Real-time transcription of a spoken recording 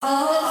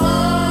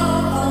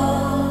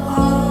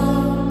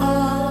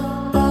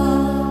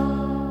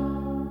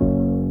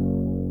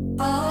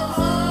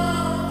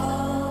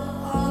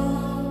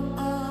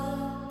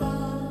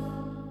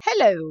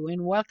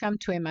welcome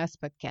to Emma's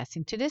podcast.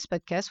 In today's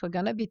podcast, we're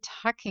going to be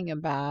talking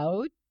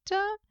about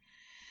uh,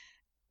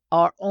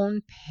 our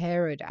own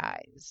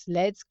paradise.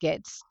 Let's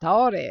get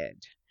started.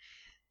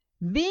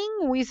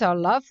 Being with our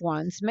loved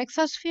ones makes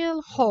us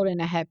feel whole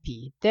and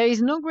happy. There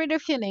is no greater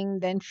feeling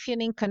than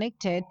feeling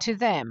connected to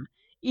them.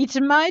 It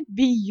might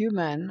be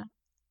human,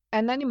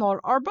 an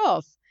animal, or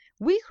both.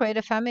 We create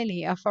a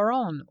family of our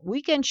own.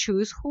 We can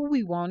choose who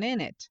we want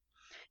in it.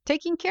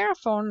 Taking care of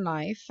our own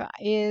life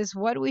is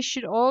what we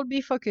should all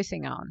be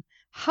focusing on.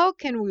 How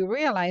can we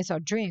realize our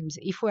dreams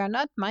if we are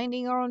not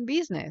minding our own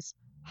business?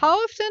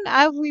 How often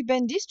have we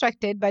been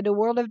distracted by the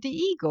world of the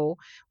ego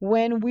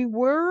when we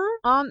were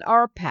on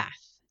our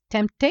path?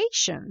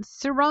 Temptation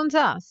surrounds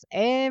us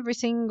every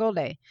single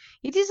day.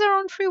 It is our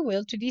own free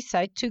will to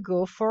decide to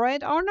go for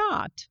it or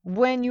not.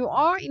 When you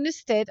are in a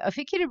state of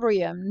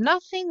equilibrium,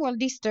 nothing will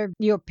disturb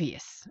your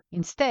peace.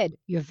 Instead,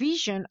 your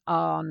vision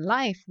on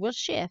life will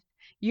shift.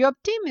 Your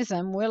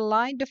optimism will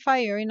light the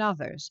fire in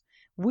others.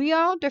 We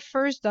are the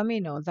first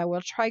domino that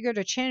will trigger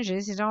the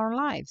changes in our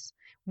lives.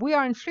 We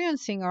are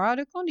influencing our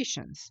outer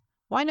conditions.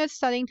 Why not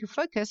starting to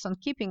focus on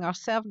keeping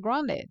ourselves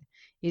grounded?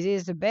 It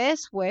is the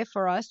best way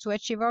for us to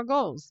achieve our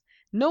goals.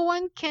 No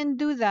one can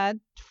do that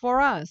for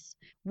us.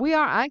 We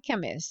are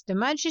alchemists, the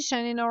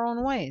magician in our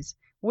own ways.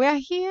 We are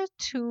here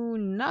to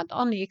not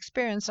only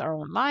experience our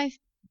own life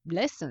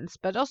lessons,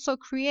 but also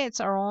create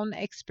our own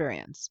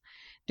experience.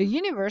 The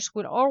universe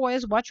will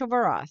always watch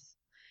over us.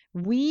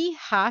 We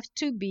have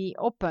to be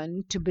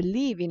open to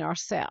believe in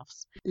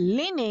ourselves,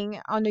 leaning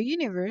on the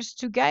universe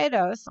to guide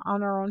us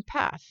on our own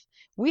path.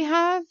 We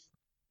have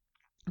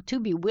to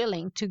be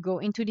willing to go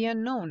into the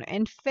unknown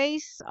and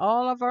face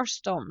all of our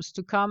storms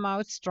to come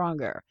out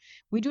stronger.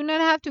 We do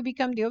not have to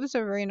become the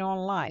observer in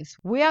our lives.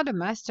 We are the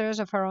masters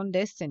of our own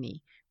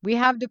destiny. We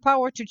have the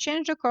power to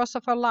change the course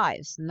of our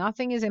lives.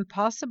 Nothing is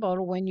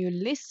impossible when you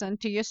listen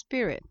to your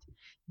spirit.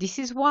 This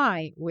is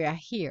why we are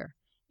here.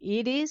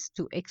 It is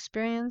to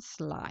experience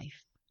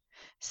life.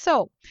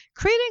 So,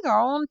 creating our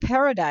own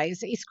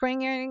paradise is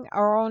creating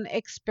our own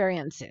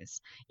experiences.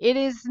 It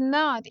is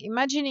not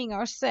imagining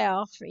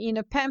ourselves in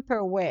a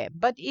pamper way,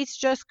 but it's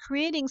just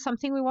creating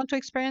something we want to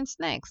experience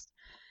next.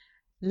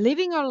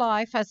 Living our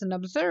life as an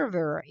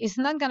observer is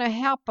not going to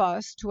help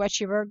us to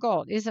achieve our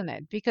goal, isn't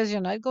it? Because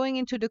you're not going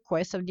into the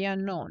quest of the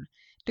unknown.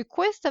 The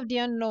quest of the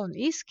unknown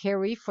is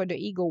scary for the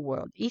ego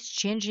world. It's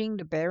changing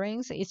the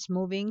bearings, it's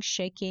moving,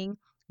 shaking.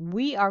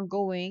 We are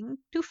going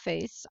to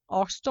face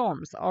our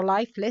storms, our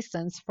life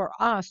lessons for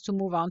us to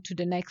move on to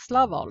the next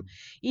level.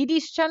 It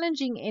is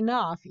challenging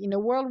enough in the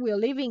world we're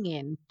living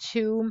in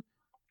to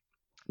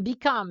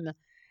become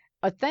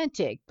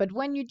authentic. But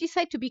when you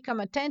decide to become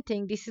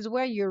authentic, this is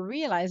where you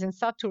realize and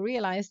start to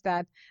realize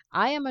that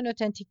I am an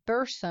authentic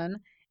person.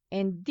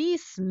 And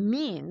this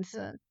means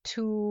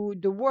to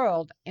the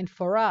world and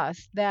for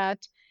us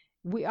that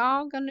we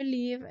are going to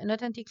live an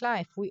authentic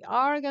life. We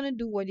are going to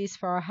do what is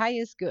for our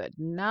highest good,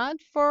 not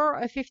for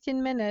a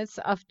 15 minutes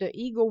of the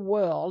ego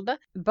world,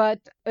 but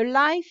a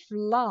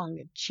lifelong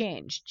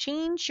change.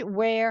 Change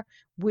where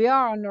we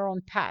are on our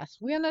own path.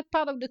 We are not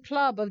part of the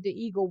club of the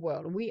ego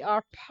world. We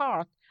are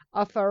part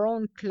of our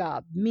own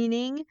club,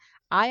 meaning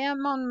I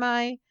am on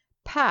my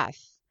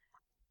path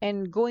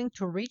and going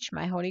to reach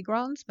my holy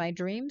grounds, my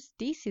dreams.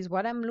 This is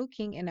what I'm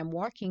looking and I'm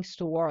working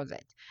towards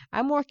it.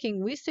 I'm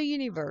working with the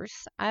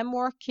universe, I'm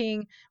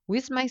working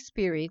with my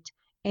spirit,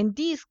 and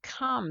this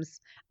comes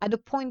at a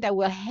point that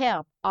will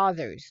help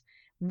others.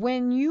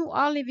 When you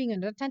are living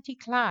an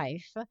authentic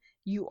life,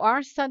 you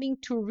are starting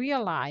to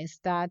realize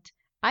that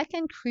I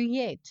can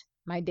create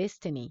my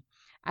destiny.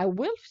 I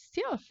will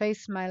still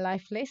face my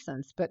life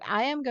lessons, but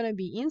I am going to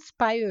be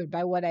inspired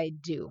by what I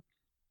do.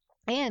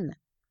 And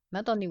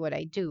not only what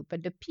I do,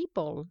 but the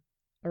people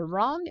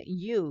around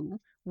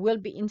you will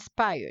be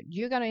inspired.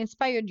 You're going to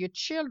inspire your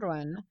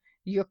children,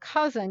 your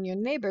cousin, your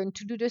neighbor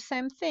to do the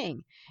same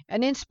thing.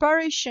 An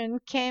inspiration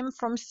came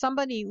from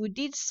somebody who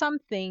did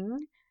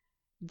something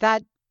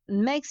that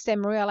makes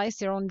them realize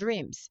their own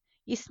dreams.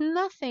 It's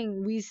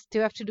nothing with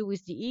to have to do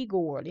with the ego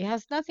world. It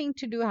has nothing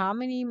to do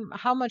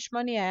how much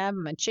money I have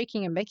in my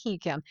checking and banking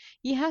account.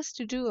 It has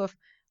to do of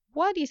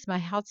what is my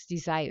heart's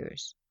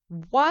desires.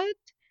 What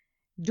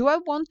do I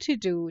want to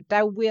do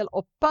that will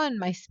open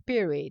my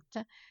spirit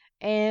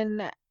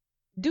and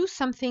do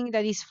something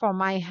that is for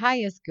my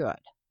highest good,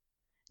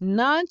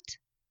 not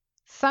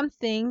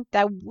something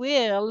that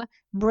will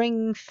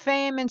bring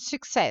fame and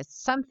success,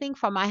 something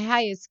for my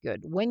highest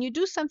good. When you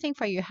do something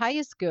for your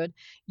highest good,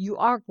 you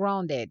are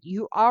grounded.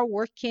 You are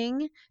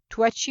working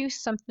to achieve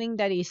something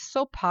that is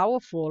so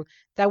powerful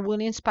that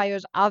will inspire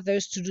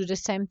others to do the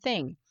same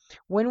thing.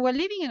 When we're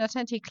living an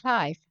authentic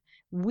life,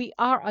 we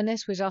are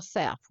honest with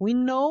ourselves. We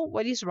know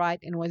what is right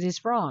and what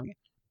is wrong.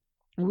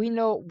 We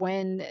know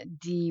when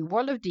the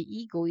world of the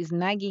ego is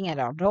nagging at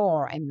our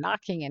door and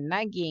knocking and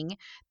nagging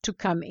to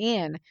come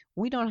in,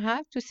 we don't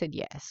have to say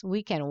yes.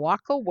 We can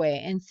walk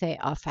away and say,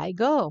 off I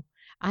go.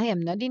 I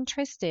am not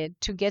interested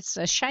to get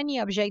a shiny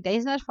object that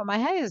is not for my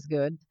highest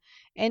good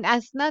and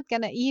that's not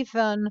going to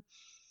even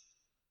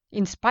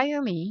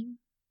inspire me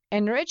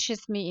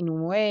enriches me in a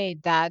way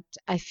that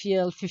I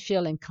feel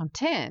fulfilled and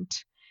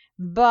content.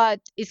 But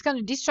it's going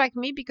to distract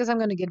me because I'm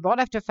going to get bored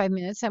after 5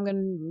 minutes.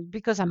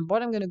 Because I'm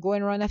bored, I'm going to go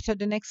and run after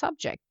the next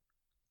subject.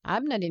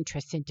 I'm not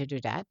interested to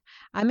do that.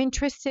 I'm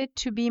interested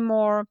to be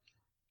more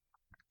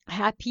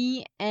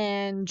happy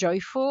and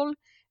joyful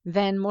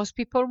than most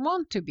people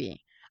want to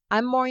be.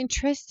 I'm more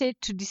interested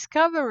to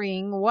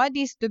discovering what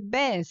is the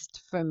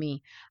best for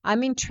me.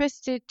 I'm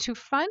interested to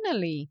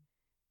finally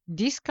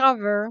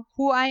discover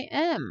who I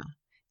am,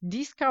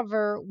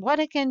 discover what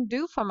I can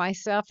do for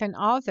myself and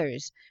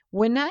others.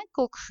 When I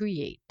go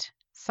create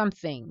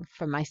something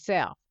for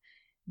myself,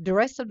 the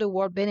rest of the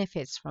world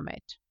benefits from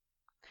it.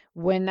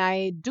 When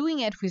I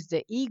doing it with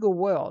the ego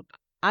world,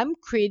 I'm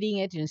creating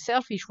it in a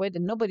selfish way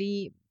that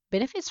nobody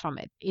benefits from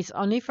it. It's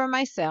only for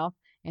myself,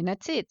 and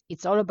that's it.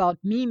 It's all about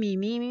me, me,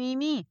 me, me,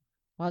 me.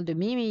 Well, the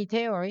me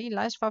theory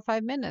lasts for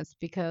 5 minutes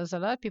because a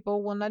lot of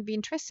people will not be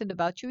interested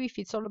about you if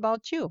it's all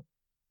about you,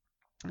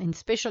 and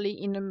especially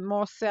in a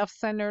more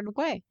self-centered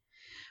way.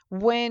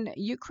 When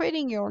you're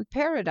creating your own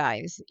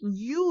paradise,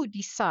 you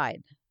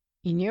decide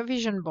in your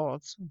vision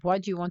boards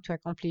what you want to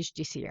accomplish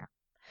this year,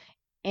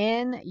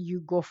 and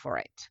you go for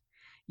it.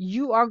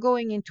 You are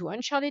going into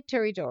uncharted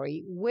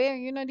territory where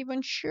you're not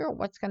even sure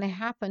what's going to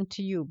happen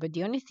to you, but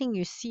the only thing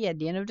you see at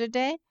the end of the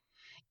day,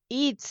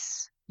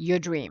 it's your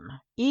dream,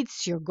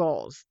 it's your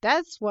goals.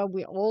 That's what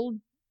we all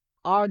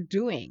are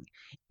doing.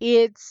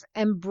 It's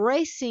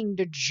embracing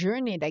the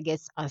journey that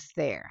gets us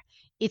there.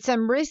 It's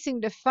embracing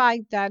the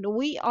fact that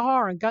we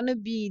are going to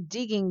be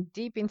digging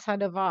deep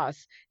inside of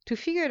us to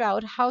figure it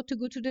out how to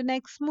go to the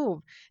next move,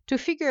 to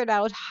figure it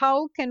out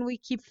how can we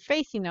keep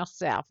faith in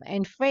ourselves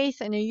and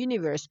faith in the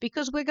universe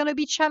because we're going to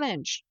be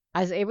challenged.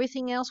 As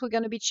everything else, we're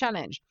going to be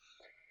challenged.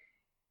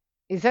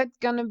 Is that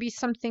going to be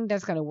something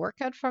that's going to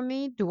work out for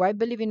me? Do I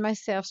believe in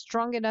myself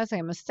strong enough? I'm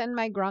going to stand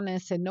my ground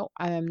and say, no,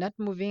 I am not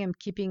moving. I'm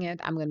keeping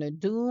it. I'm going to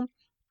do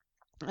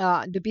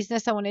the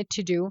business I wanted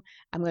to do.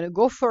 I'm going to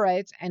go for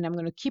it and I'm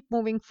going to keep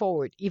moving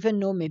forward, even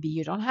though maybe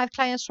you don't have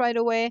clients right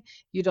away.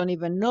 You don't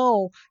even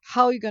know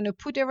how you're going to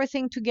put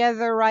everything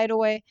together right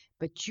away,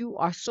 but you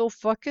are so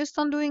focused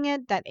on doing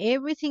it that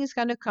everything is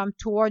going to come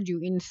toward you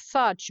in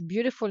such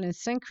beautiful and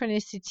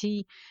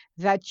synchronicity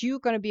that you're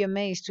going to be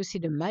amazed to see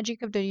the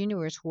magic of the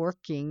universe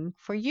working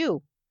for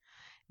you.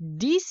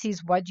 This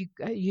is what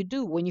you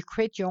do when you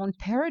create your own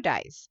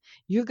paradise.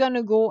 You're going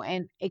to go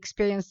and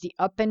experience the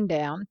up and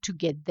down to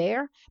get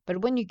there, but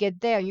when you get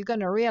there you're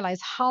going to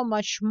realize how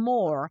much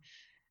more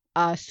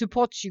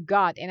support you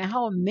got and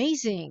how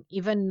amazing,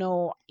 even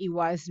though it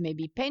was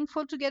maybe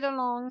painful to get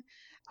along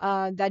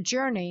that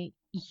journey,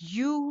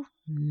 you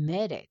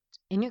made it.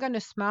 And you're going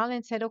to smile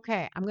and say,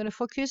 okay, I'm going to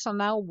focus on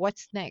now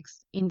what's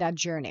next in that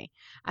journey.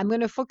 I'm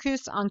going to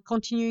focus on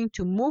continuing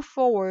to move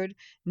forward,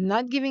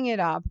 not giving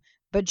it up,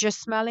 but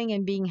just smiling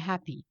and being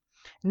happy.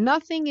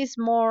 Nothing is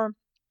more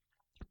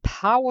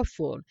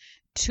powerful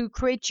to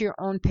create your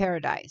own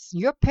paradise.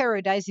 Your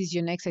paradise is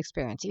your next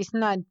experience. It's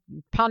not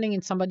pounding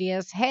in somebody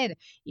else's head.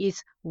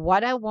 It's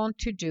what I want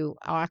to do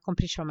or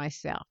accomplish for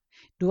myself.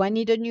 Do I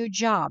need a new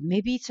job?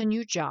 Maybe it's a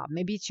new job.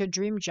 Maybe it's your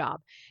dream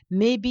job.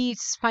 Maybe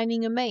it's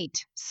finding a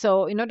mate.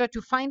 So, in order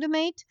to find a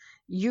mate,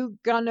 you're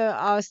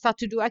gonna start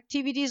to do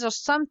activities or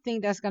something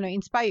that's gonna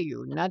inspire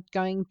you. Not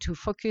going to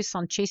focus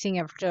on chasing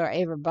after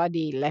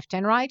everybody left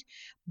and right,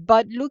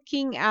 but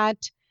looking at,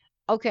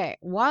 okay,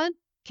 what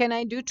can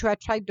I do to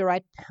attract the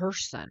right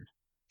person?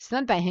 It's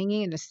not by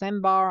hanging in the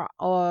same bar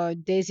or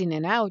days in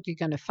and out, you're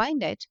going to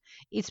find it.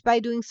 It's by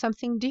doing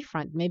something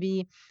different.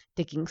 Maybe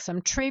taking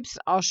some trips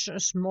or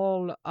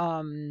small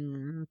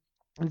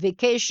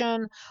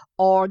vacation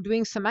or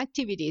doing some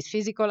activities,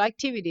 physical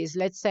activities.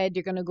 Let's say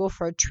you're going to go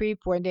for a trip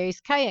where there is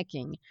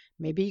kayaking.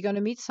 Maybe you're going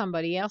to meet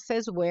somebody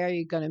else's where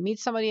you're going to meet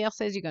somebody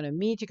else's, you're going to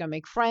meet, you're going to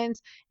make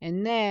friends.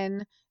 And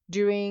then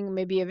during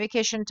maybe a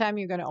vacation time,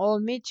 you're going to all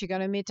meet, you're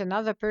going to meet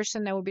another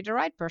person that will be the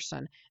right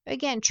person.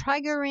 Again,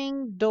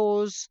 triggering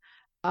those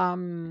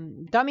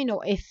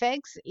domino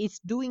effects is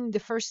doing the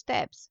first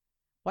steps.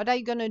 What are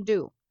you going to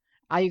do?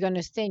 Are you going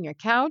to stay in your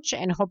couch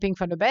and hoping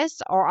for the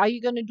best, or are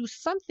you going to do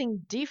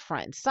something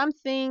different,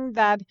 something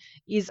that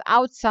is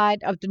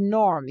outside of the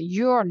norm,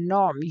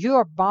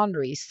 your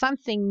boundaries,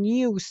 something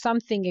new,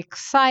 something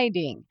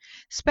exciting,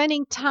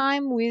 spending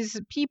time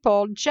with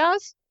people,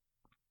 just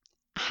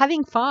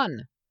having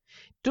fun,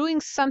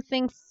 doing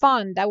something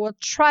fun that will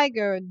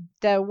trigger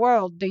the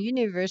world, the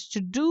universe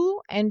to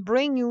do and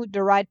bring you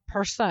the right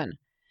person.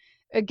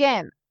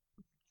 Again,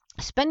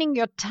 spending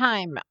your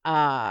time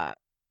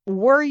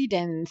worried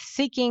and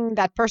seeking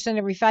that person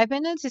every 5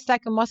 minutes is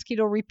like a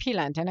mosquito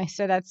repellent. And I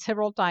said that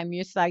several times.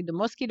 It's like the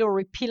mosquito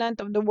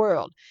repellent of the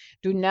world.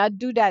 Do not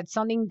do that.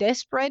 Sounding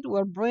desperate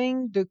will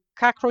bring the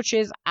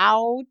cockroaches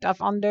out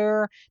of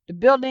under the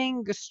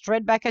building,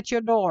 straight back at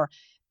your door.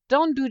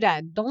 Don't do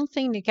that. Don't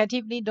think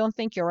negatively. Don't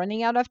think you're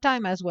running out of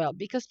time as well.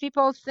 Because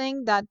people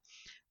think that,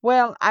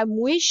 well, I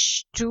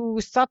wish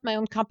to start my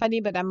own company,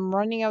 but I'm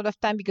running out of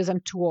time because I'm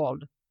too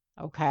old.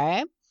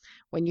 Okay.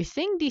 When you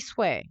think this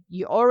way,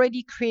 you're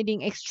already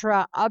creating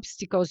extra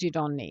obstacles you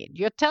don't need.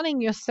 You're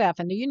telling yourself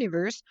and the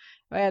universe,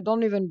 well,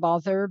 don't even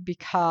bother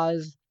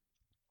because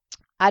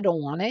I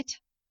don't want it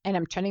and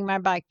I'm turning my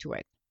back to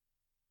it.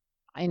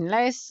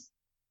 Unless,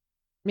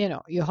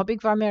 you're hoping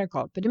for a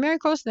miracle. But the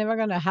miracle's never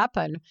going to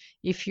happen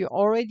if you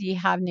already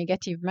have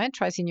negative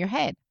mantras in your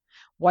head.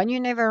 One,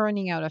 you're never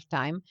running out of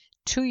time.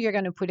 Two, you're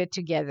going to put it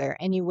together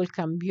and it will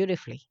come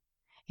beautifully.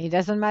 It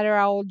doesn't matter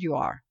how old you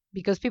are.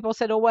 Because people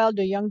said, oh, well,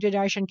 the young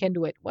generation can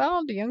do it.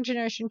 Well, the young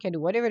generation can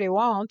do whatever they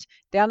want.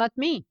 They are not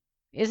me,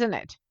 isn't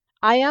it?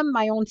 I am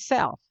my own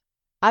self.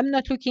 I'm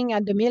not looking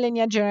at the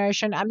millennial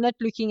generation. I'm not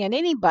looking at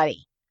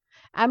anybody.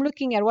 I'm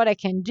looking at what I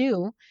can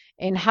do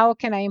and how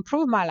can I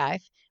improve my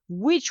life,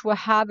 which will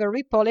have a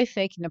ripple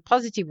effect in a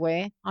positive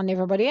way on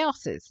everybody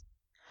else's.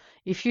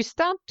 If you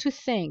start to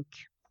think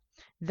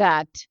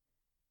that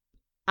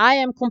I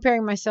am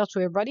comparing myself to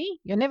everybody,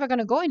 you're never going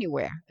to go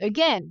anywhere.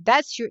 Again,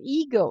 that's your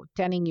ego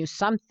telling you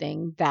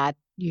something that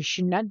you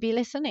should not be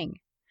listening.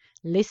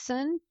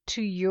 Listen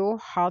to your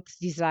heart's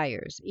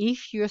desires.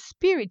 If your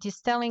spirit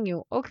is telling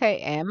you, okay,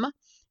 Em,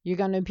 you're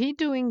going to be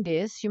doing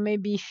this, you may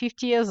be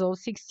 50 years old,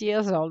 60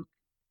 years old,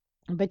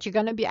 but you're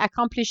going to be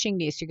accomplishing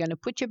this. You're going to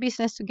put your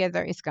business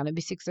together. It's going to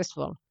be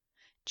successful.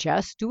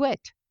 Just do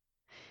it.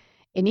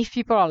 And if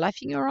people are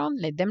laughing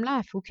around, let them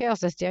laugh. Who cares?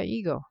 That's their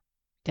ego.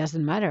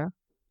 Doesn't matter.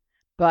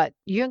 But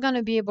you're going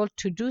to be able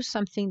to do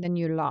something that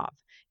you love.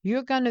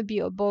 You're going to be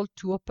able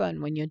to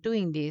open, when you're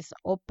doing this,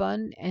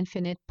 open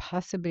infinite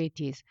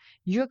possibilities.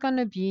 You're going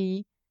to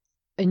be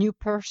a new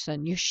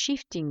person. You're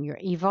shifting, you're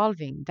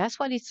evolving. That's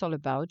what it's all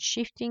about,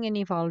 shifting and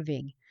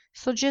evolving.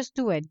 So just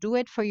do it. Do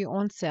it for your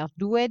own self.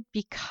 Do it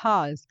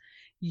because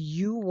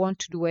you want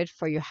to do it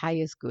for your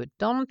highest good.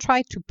 Don't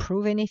try to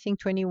prove anything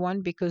to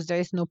anyone because there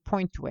is no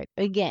point to it.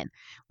 Again,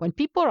 when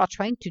people are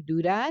trying to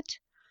do that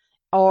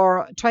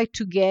or try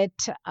to get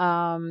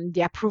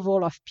the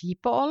approval of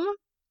people,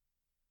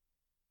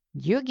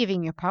 you're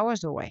giving your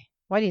powers away.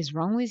 What is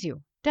wrong with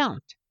you?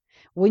 Don't.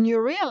 When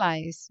you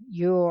realize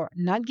you're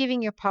not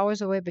giving your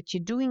powers away, but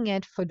you're doing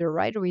it for the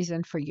right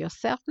reason for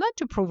yourself, not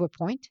to prove a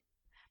point,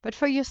 but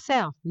for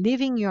yourself,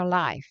 living your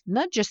life,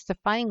 not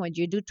justifying what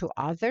you do to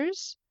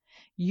others,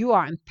 you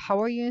are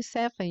empowering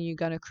yourself and you're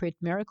going to create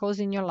miracles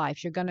in your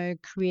life. You're going to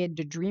create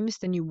the dreams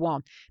that you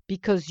want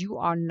because you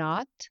are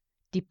not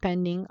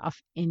depending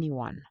of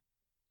anyone.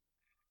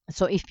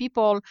 So if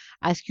people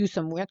ask you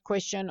some weird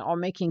question or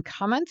making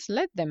comments,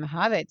 let them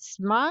have it.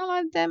 Smile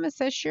at them and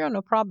say, sure,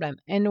 no problem.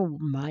 And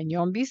mind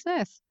your own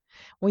business.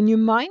 When you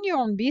mind your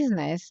own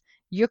business,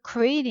 you're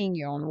creating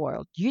your own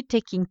world. You're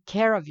taking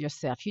care of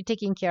yourself. You're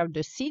taking care of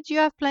the seeds you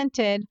have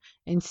planted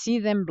and see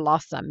them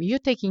blossom. You're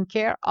taking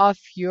care of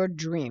your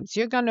dreams.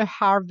 You're going to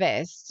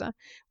harvest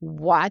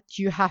what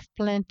you have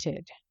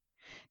planted.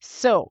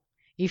 So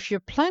if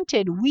you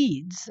planted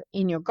weeds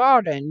in your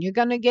garden, you're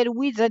going to get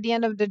weeds at the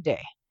end of the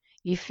day.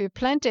 If you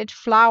planted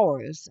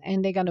flowers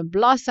and they're going to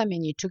blossom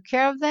and you took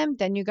care of them,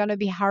 then you're going to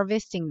be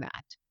harvesting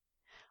that.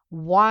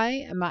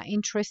 Why am I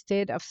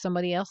interested of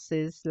somebody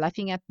else's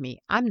laughing at me?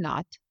 I'm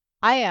not.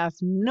 I have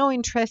no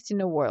interest in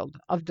the world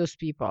of those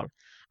people.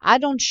 I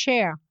don't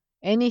share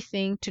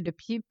anything to the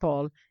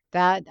people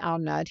that are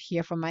not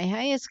here for my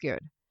highest good.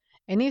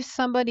 And if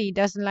somebody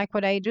doesn't like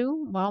what I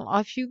do, well,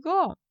 off you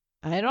go.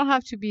 I don't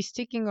have to be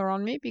sticking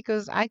around me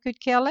because I could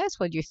care less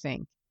what you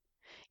think.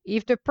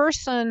 If the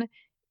person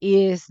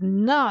is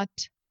not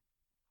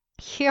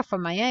here for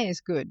my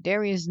highest good,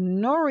 there is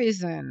no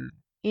reason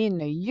in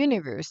the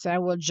universe that I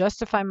will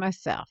justify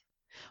myself.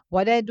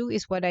 What I do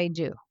is what I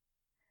do.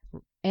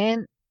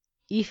 And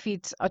if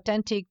it's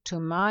authentic to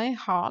my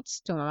heart,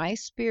 to my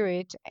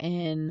spirit,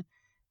 and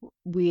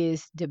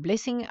with the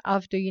blessing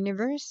of the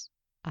universe,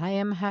 I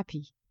am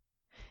happy.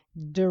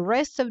 The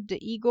rest of the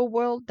ego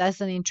world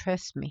doesn't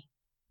interest me.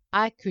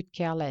 I could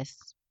care less.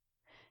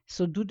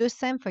 So do the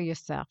same for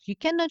yourself. You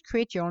cannot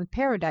create your own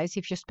paradise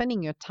if you're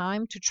spending your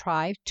time to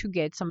try to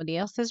get somebody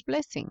else's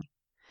blessing.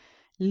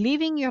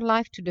 Living your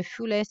life to the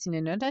fullest in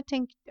an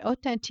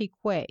authentic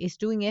way is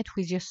doing it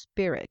with your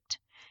spirit.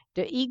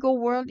 The ego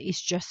world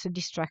is just a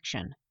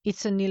distraction.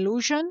 It's an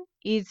illusion.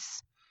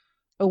 It's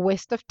a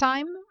waste of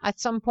time. At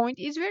some point,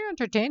 it's very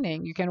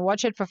entertaining. You can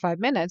watch it for 5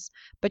 minutes,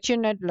 but you're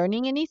not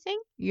learning anything.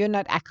 You're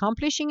not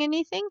accomplishing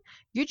anything.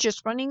 You're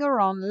just running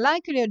around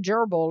like a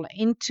gerbil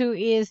into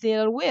his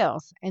little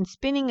wheels and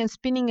spinning and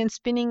spinning and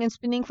spinning and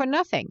spinning for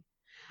nothing.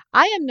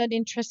 I am not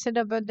interested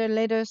about the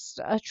latest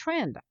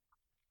trend.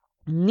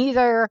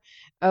 Neither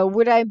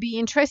would I be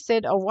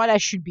interested of what I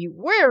should be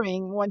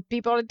wearing, what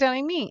people are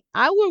telling me.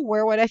 I will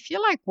wear what I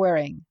feel like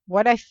wearing,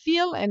 what I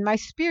feel and my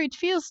spirit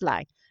feels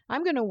like.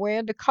 I'm going to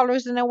wear the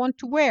colors that I want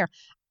to wear.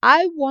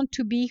 I want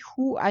to be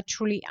who I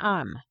truly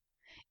am.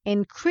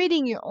 And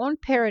creating your own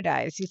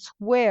paradise is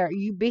where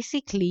you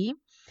basically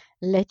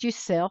let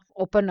yourself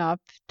open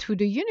up to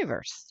the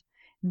universe,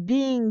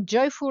 being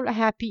joyful,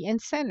 happy, and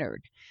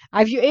centered.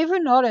 Have you ever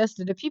noticed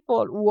that the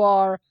people who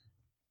are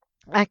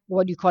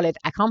what do you call it,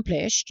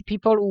 accomplished,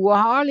 people who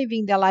are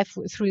living their life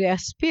through their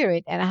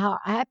spirit, and how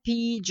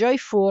happy,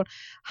 joyful,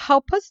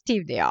 how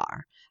positive they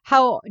are,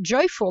 how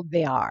joyful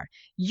they are.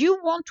 You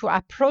want to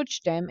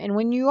approach them, and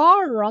when you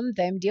are around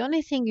them, the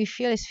only thing you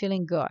feel is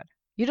feeling good.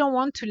 You don't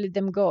want to let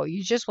them go.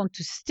 You just want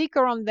to stick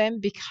around them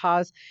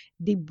because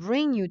they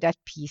bring you that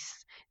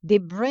peace. They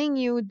bring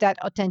you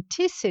that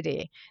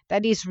authenticity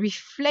that is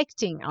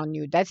reflecting on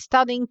you, that's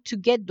starting to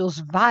get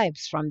those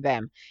vibes from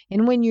them.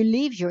 And when you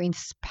leave, you're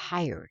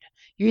inspired.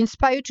 You're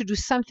inspired to do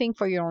something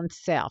for your own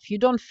self. You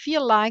don't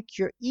feel like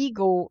your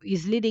ego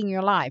is leading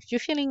your life. You're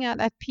feeling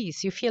at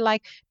peace. You feel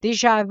like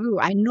deja vu.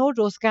 I know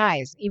those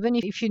guys, even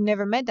if you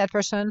never met that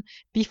person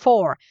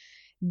before.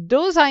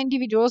 Those are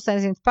individuals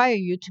that inspire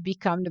you to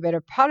become the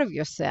better part of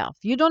yourself.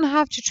 You don't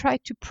have to try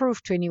to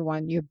prove to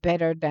anyone you're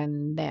better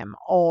than them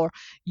or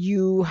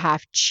you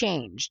have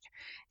changed.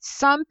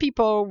 Some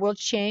people will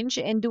change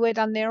and do it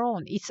on their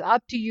own. It's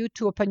up to you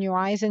to open your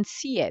eyes and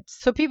see it.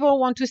 So people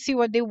want to see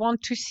what they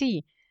want to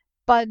see,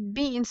 but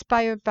be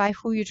inspired by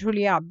who you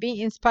truly are.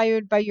 Be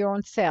inspired by your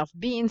own self.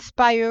 Be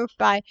inspired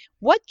by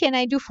what can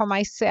I do for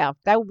myself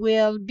that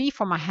will be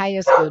for my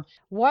highest good.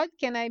 What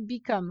can I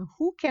become?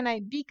 Who can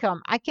I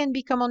become? I can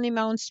become only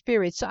my own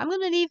spirit. So I'm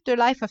going to live the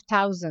life of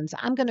thousands.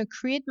 I'm going to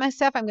create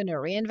myself. I'm going to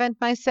reinvent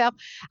myself.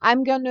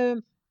 I'm going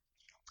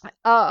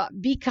to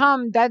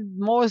become that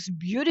most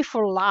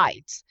beautiful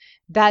light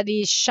that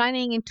is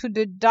shining into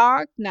the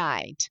dark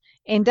night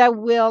and that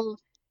will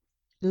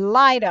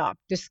light up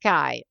the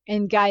sky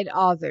and guide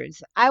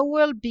others. I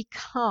will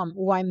become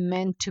who I'm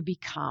meant to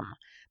become.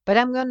 But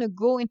I'm going to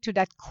go into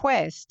that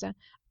quest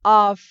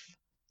of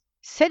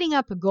setting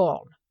up a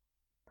goal,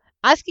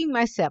 asking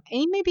myself,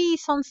 and maybe it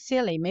sounds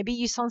silly. Maybe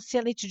you sound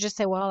silly to just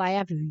say, well, I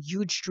have a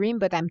huge dream,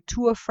 but I'm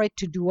too afraid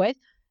to do it.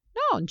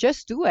 No,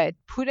 just do it.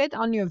 Put it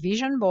on your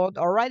vision board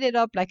or write it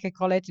up like I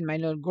call it in my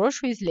little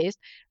groceries list.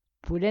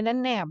 Put it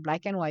in there,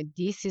 black and white.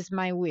 This is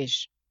my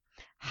wish.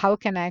 How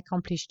can I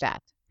accomplish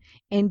that?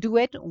 And do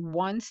it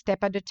one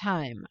step at a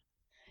time.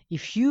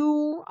 If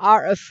you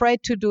are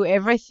afraid to do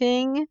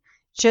everything,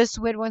 just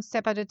wait one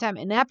step at a time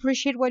and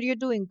appreciate what you're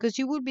doing because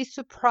you will be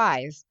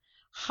surprised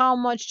how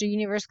much the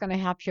universe is going to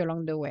help you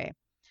along the way.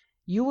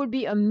 You will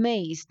be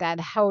amazed at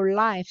how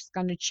life's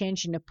going to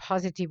change in a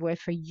positive way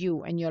for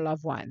you and your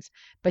loved ones.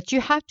 But you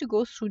have to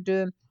go through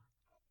the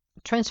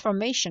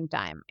transformation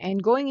time,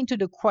 and going into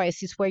the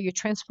quest is where you're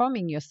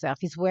transforming yourself,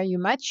 is where you're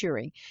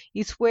maturing,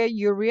 it's where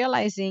you're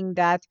realizing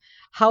that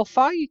how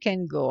far you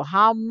can go,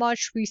 how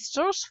much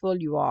resourceful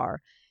you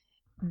are,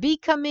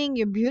 becoming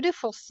your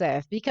beautiful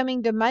self,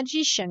 becoming the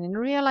magician, and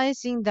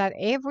realizing that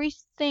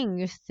everything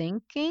you're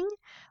thinking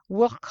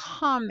will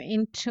come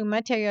into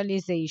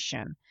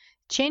materialization.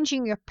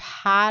 Changing your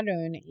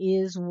pattern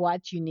is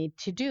what you need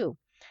to do.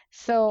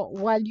 So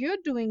while you're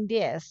doing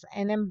this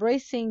and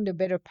embracing the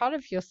better part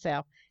of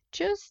yourself,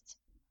 just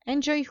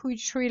enjoy who you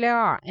truly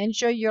are,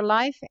 enjoy your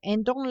life,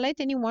 and don't let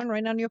anyone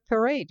rain on your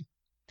parade.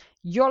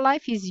 Your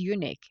life is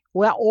unique.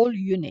 We're all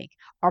unique.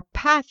 Our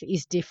path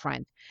is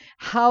different.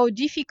 How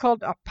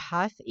difficult our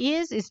path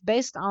is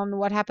based on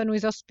what happened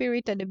with our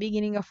spirit at the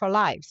beginning of our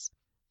lives.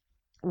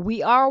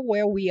 We are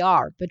where we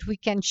are, but we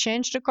can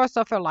change the course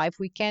of our life.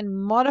 We can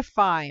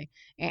modify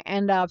and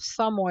end up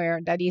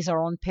somewhere that is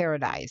our own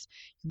paradise.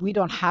 We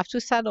don't have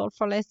to settle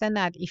for less than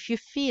that. If you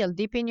feel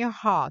deep in your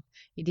heart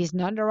it is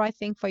not the right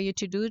thing for you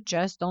to do,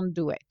 just don't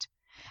do it.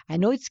 I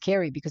know it's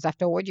scary because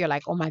afterward you're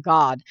like, oh my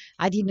God,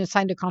 I didn't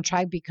sign the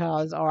contract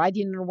because, or I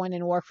didn't want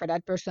to work for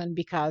that person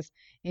because,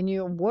 and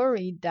you're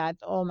worried that,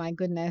 oh my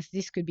goodness,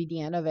 this could be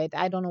the end of it.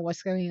 I don't know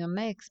what's going on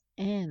next.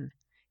 And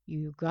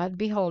you, God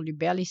behold, you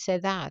barely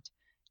said that.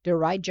 The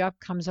right job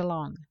comes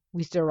along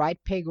with the right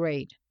pay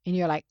grade. And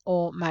you're like,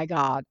 oh my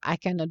God, I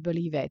cannot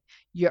believe it.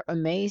 You're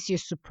amazed, you're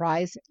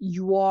surprised,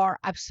 you are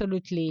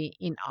absolutely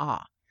in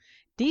awe.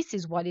 This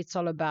is what it's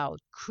all about.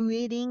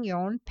 Creating your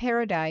own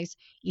paradise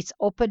is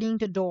opening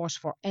the doors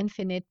for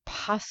infinite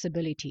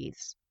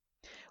possibilities.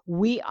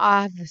 We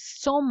have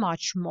so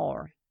much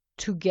more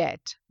to get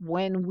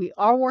when we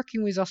are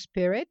working with our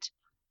spirit.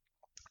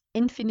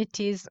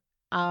 Infinities,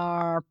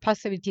 our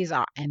possibilities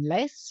are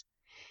endless,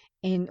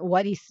 and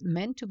what is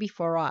meant to be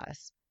for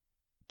us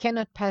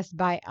cannot pass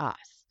by us.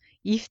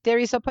 If there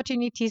is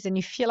opportunities and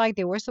you feel like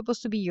they were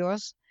supposed to be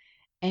yours,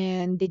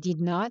 and they did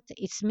not,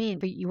 it's mean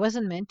it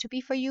wasn't meant to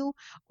be for you,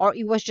 or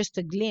it was just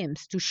a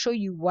glimpse to show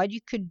you what you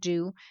could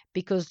do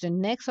because the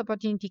next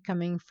opportunity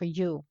coming for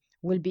you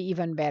will be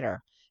even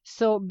better.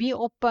 So be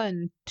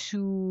open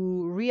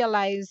to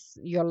realize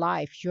your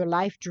life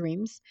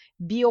dreams.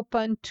 Be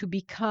open to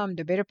become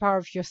the better part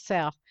of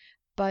yourself,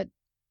 but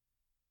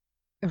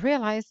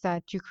realize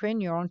that you create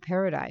your own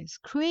paradise.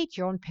 Create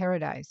your own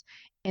paradise.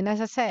 And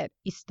as I said,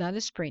 it's not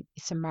a sprint,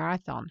 it's a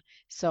marathon.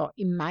 So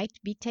it might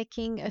be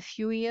taking a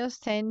few years,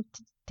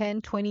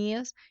 20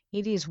 years.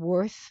 It is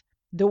worth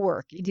the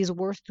work. It is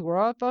worth to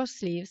roll up our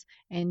sleeves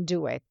and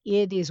do it.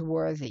 It is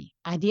worthy.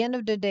 At the end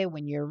of the day,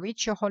 when you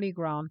reach your holy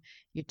ground,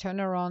 you turn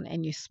around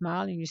and you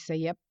smile and you say,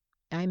 yep,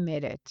 I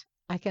made it.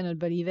 I cannot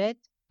believe it.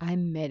 I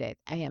made it.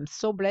 I am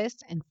so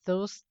blessed and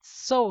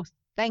so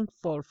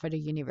thankful for the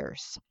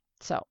universe.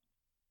 So,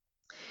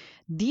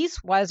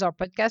 this was our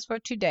podcast for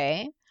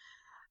today.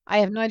 I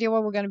have no idea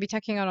what we're going to be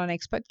talking on our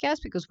next podcast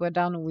because we're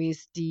done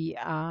with the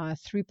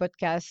three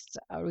podcast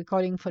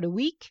recording for the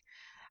week.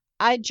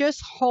 I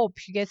just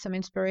hope you get some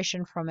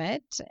inspiration from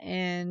it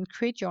and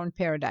create your own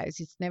paradise.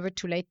 It's never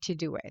too late to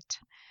do it.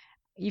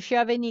 If you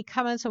have any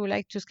comments or would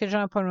like to schedule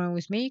an appointment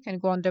with me, you can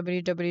go on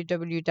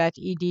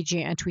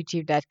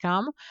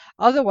www.edgintuitive.com.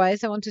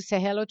 Otherwise, I want to say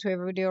hello to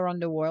everybody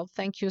around the world.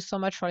 Thank you so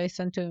much for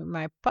listening to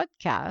my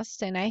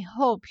podcast, and I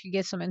hope you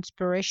get some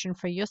inspiration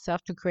for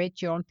yourself to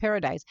create your own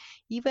paradise.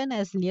 Even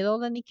as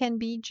little as it can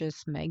be,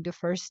 just make the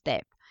first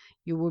step.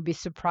 You will be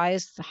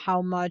surprised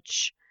how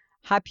much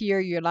happier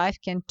your life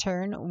can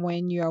turn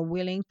when you are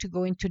willing to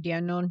go into the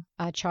unknown,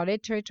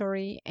 charted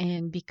territory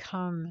and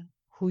become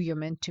who you're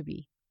meant to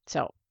be.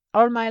 So,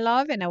 all my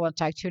love, and I will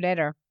talk to you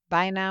later.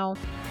 Bye now.